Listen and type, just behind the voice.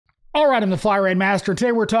All right, I'm the Fly Rate Master.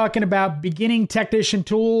 Today we're talking about beginning technician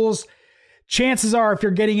tools. Chances are if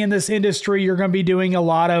you're getting in this industry, you're going to be doing a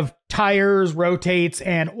lot of tires, rotates,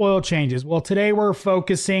 and oil changes. Well, today we're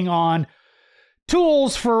focusing on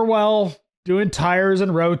tools for, well, doing tires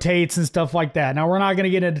and rotates and stuff like that. Now, we're not going to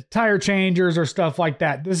get into tire changers or stuff like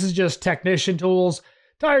that. This is just technician tools,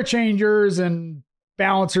 tire changers and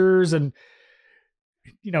balancers and,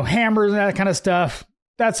 hammers and that kind of stuff.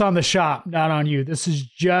 That's on the shop, not on you. This is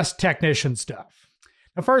just technician stuff.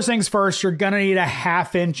 Now, first things first, you're going to need a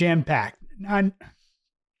 1/2-inch impact. Now,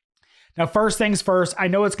 first things first, I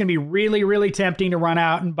know it's going to be really, really tempting to run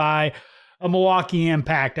out and buy a Milwaukee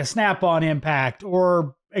impact, a snap-on impact,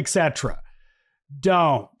 or etc.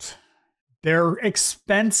 Don't. They're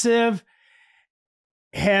expensive,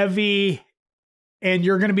 heavy, and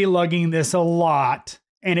you're going to be lugging this a lot,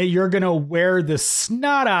 and you're going to wear the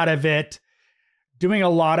snot out of it doing a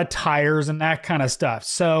lot of tires and that kind of stuff.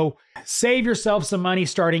 So save yourself some money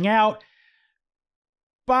starting out.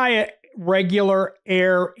 Buy a regular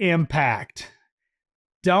air impact.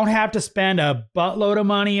 Don't have to spend a buttload of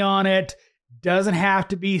money on it. Doesn't have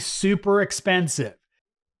to be super expensive.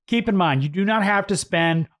 Keep in mind, you do not have to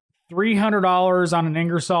spend $300 on an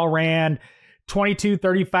Ingersoll Rand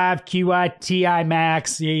 2235 QI TI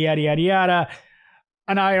Max, yada, yada, yada.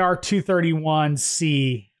 An IR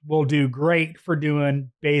 231C will do great for doing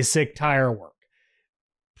basic tire work.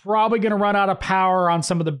 Probably going to run out of power on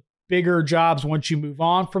some of the bigger jobs once you move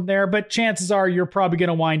on from there, but chances are you're probably going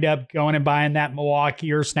to wind up going and buying that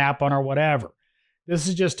Milwaukee or Snap-on or whatever. This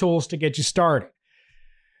is just tools to get you started.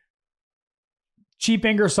 Cheap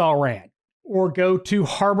Ingersoll Rand, or go to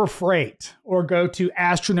Harbor Freight, or go to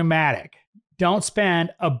Astro Pneumatic. Don't spend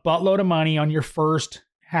a buttload of money on your first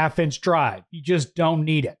 1/2-inch drive. You just don't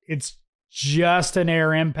need it. It's just an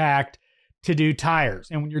air impact to do tires.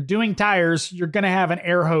 And when you're doing tires, you're going to have an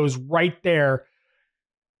air hose right there.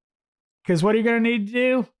 Because what are you going to need to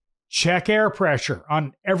do? Check air pressure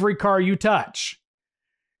on every car you touch.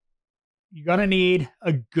 You're going to need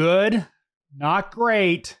a good, not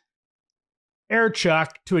great, air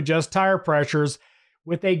chuck to adjust tire pressures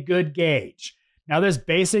with a good gauge. Now, this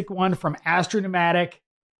basic one from Astro Pneumatic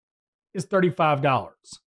is $35.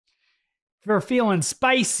 If you're feeling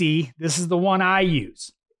spicy, this is the one I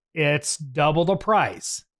use. It's double the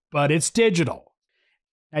price, but it's digital.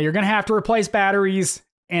 Now, you're going to have to replace batteries,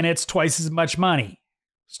 and it's twice as much money.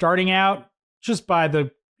 Starting out, just buy the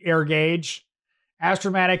air gauge. Astro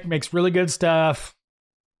Pneumatic makes really good stuff.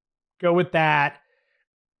 Go with that.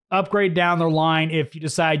 Upgrade down the line if you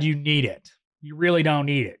decide you need it. You really don't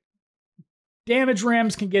need it. Damaged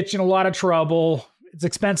rims can get you in a lot of trouble. It's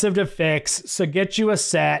expensive to fix, so get you a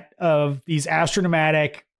set of these Astro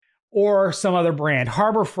Pneumatic or some other brand.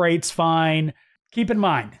 Harbor Freight's fine. Keep in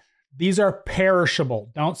mind, these are perishable.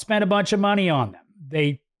 Don't spend a bunch of money on them.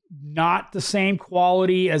 They not the same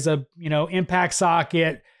quality as a impact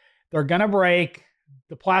socket. They're gonna break.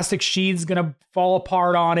 The plastic sheath's gonna fall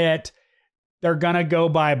apart on it. They're gonna go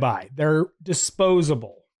bye-bye. They're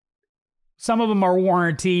disposable. Some of them are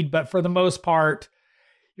warranted, but for the most part,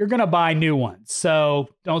 you're going to buy new ones. So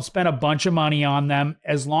don't spend a bunch of money on them.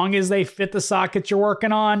 As long as they fit the sockets you're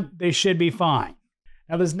working on, they should be fine.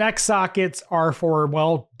 Now, these next sockets are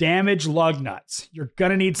for, damaged lug nuts. You're going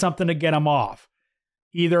to need something to get them off.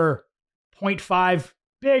 Either 0.5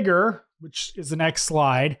 bigger, which is the next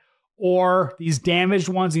slide, or these damaged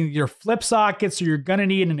ones, either flip sockets, so you're going to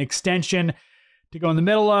need an extension to go in the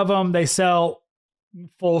middle of them. They sell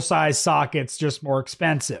full-size sockets, just more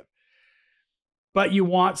expensive. But you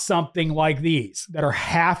want something like these that are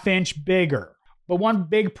 1/2-inch bigger. But one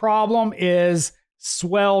big problem is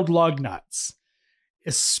swelled lug nuts,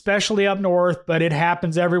 especially up north, but it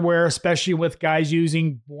happens everywhere, especially with guys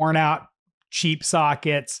using worn out cheap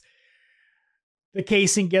sockets. The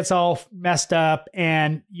casing gets all messed up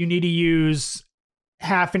and you need to use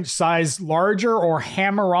 1/2-inch size larger or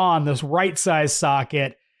hammer on this right size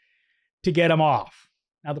socket to get them off.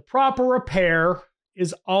 Now, the proper repair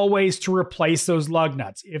is always to replace those lug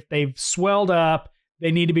nuts. If they've swelled up, they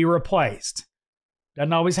need to be replaced.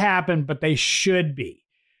 Doesn't always happen, but they should be.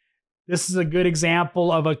 This is a good example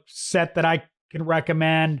of a set that I can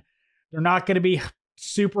recommend. They're not going to be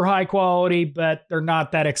super high quality, but they're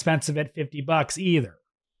not that expensive at $50 either.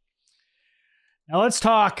 Now let's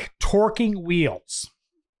talk torquing wheels.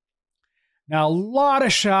 Now, a lot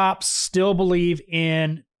of shops still believe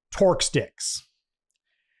in torque sticks.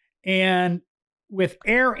 And with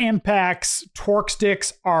air impacts, torque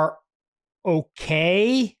sticks are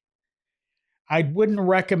okay. I wouldn't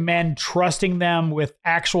recommend trusting them with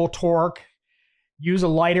actual torque. Use a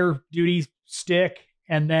lighter duty stick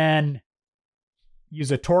and then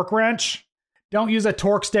use a torque wrench. Don't use a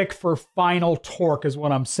torque stick for final torque is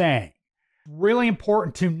what I'm saying. Really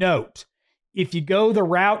important to note, if you go the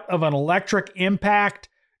route of an electric impact,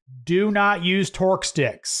 do not use torque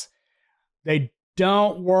sticks. They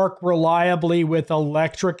don't work reliably with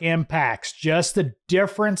electric impacts. Just the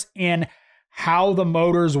difference in how the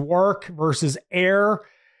motors work versus air,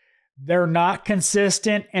 they're not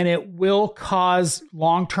consistent, and it will cause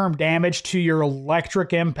long-term damage to your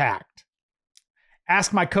electric impact.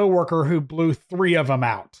 Ask my coworker who blew 3 of them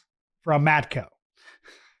out from Matco.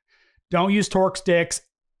 Don't use torque sticks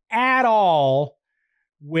at all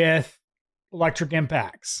with electric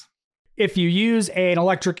impacts. If you use an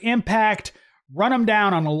electric impact, run them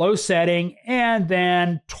down on a low setting and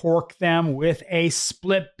then torque them with a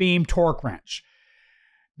split beam torque wrench.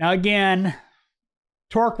 Now again,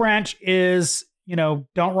 torque wrench is, don't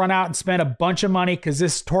run out and spend a bunch of money because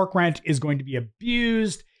this torque wrench is going to be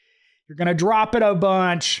abused. You're going to drop it a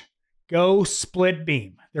bunch. Go split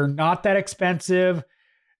beam. They're not that expensive.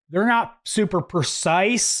 They're not super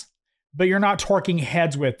precise, but you're not torquing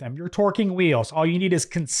heads with them. You're torquing wheels. All you need is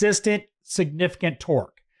consistent, significant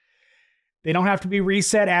torque. They don't have to be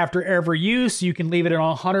reset after every use. You can leave it at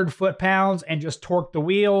 100 foot-pounds and just torque the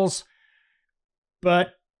wheels,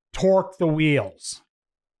 but torque the wheels.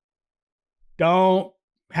 Don't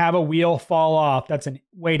have a wheel fall off. That's a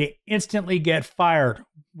way to instantly get fired.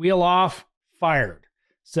 Wheel off, fired.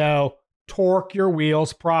 So torque your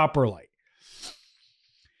wheels properly.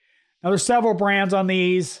 Now there's several brands on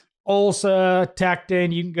these. Olsa,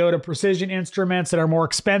 Tecton. You can go to Precision Instruments that are more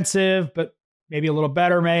expensive, but maybe a little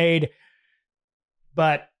better made.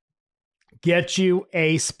 But get you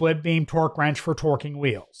a split beam torque wrench for torquing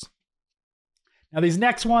wheels. Now these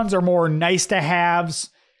next ones are more nice to haves.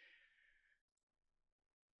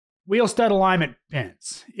 Wheel stud alignment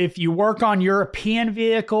pins. If you work on European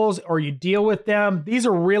vehicles or you deal with them, these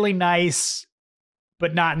are really nice,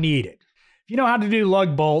 but not needed. If you know how to do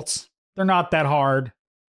lug bolts, they're not that hard,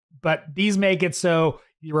 but these make it so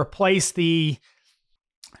you replace if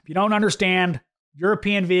you don't understand,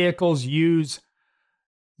 European vehicles use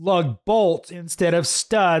lug bolts instead of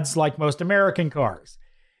studs like most American cars.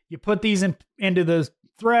 You put these into the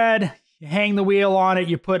thread, you hang the wheel on it,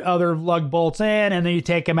 you put other lug bolts in, and then you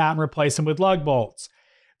take them out and replace them with lug bolts.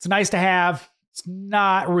 It's nice to have. It's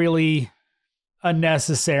not really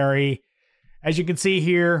unnecessary. As you can see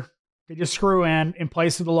here, they just screw in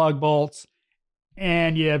place of the lug bolts,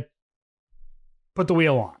 and you put the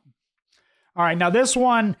wheel on. All right, now this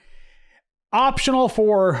one, optional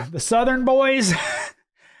for the southern boys.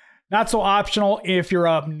 Not so optional if you're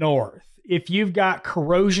up north. If you've got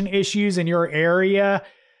corrosion issues in your area,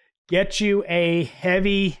 get you a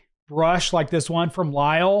heavy brush like this one from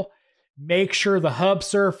Lisle. Make sure the hub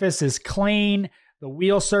surface is clean. The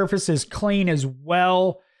wheel surface is clean as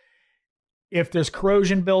well. If there's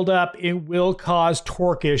corrosion buildup, it will cause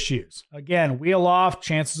torque issues. Again, wheel off,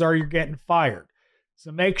 chances are you're getting fired.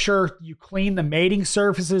 So make sure you clean the mating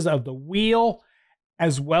surfaces of the wheel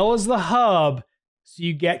as well as the hub so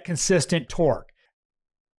you get consistent torque.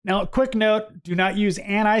 Now, a quick note, do not use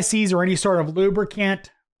anti-seize or any sort of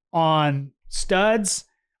lubricant on studs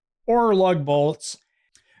or lug bolts.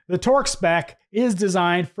 The torque spec is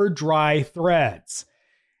designed for dry threads.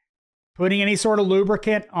 Putting any sort of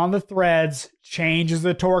lubricant on the threads changes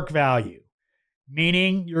the torque value,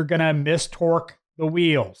 meaning you're going to mis-torque the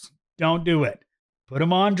wheels. Don't do it. Put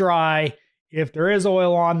them on dry. If there is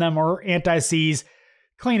oil on them or anti-seize,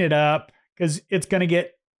 clean it up because it's going to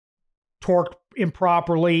get torqued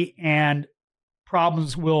improperly and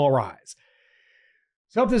problems will arise.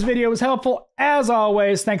 So I hope this video was helpful. As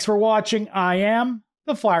always, thanks for watching. I am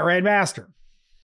the Flat Rate Master.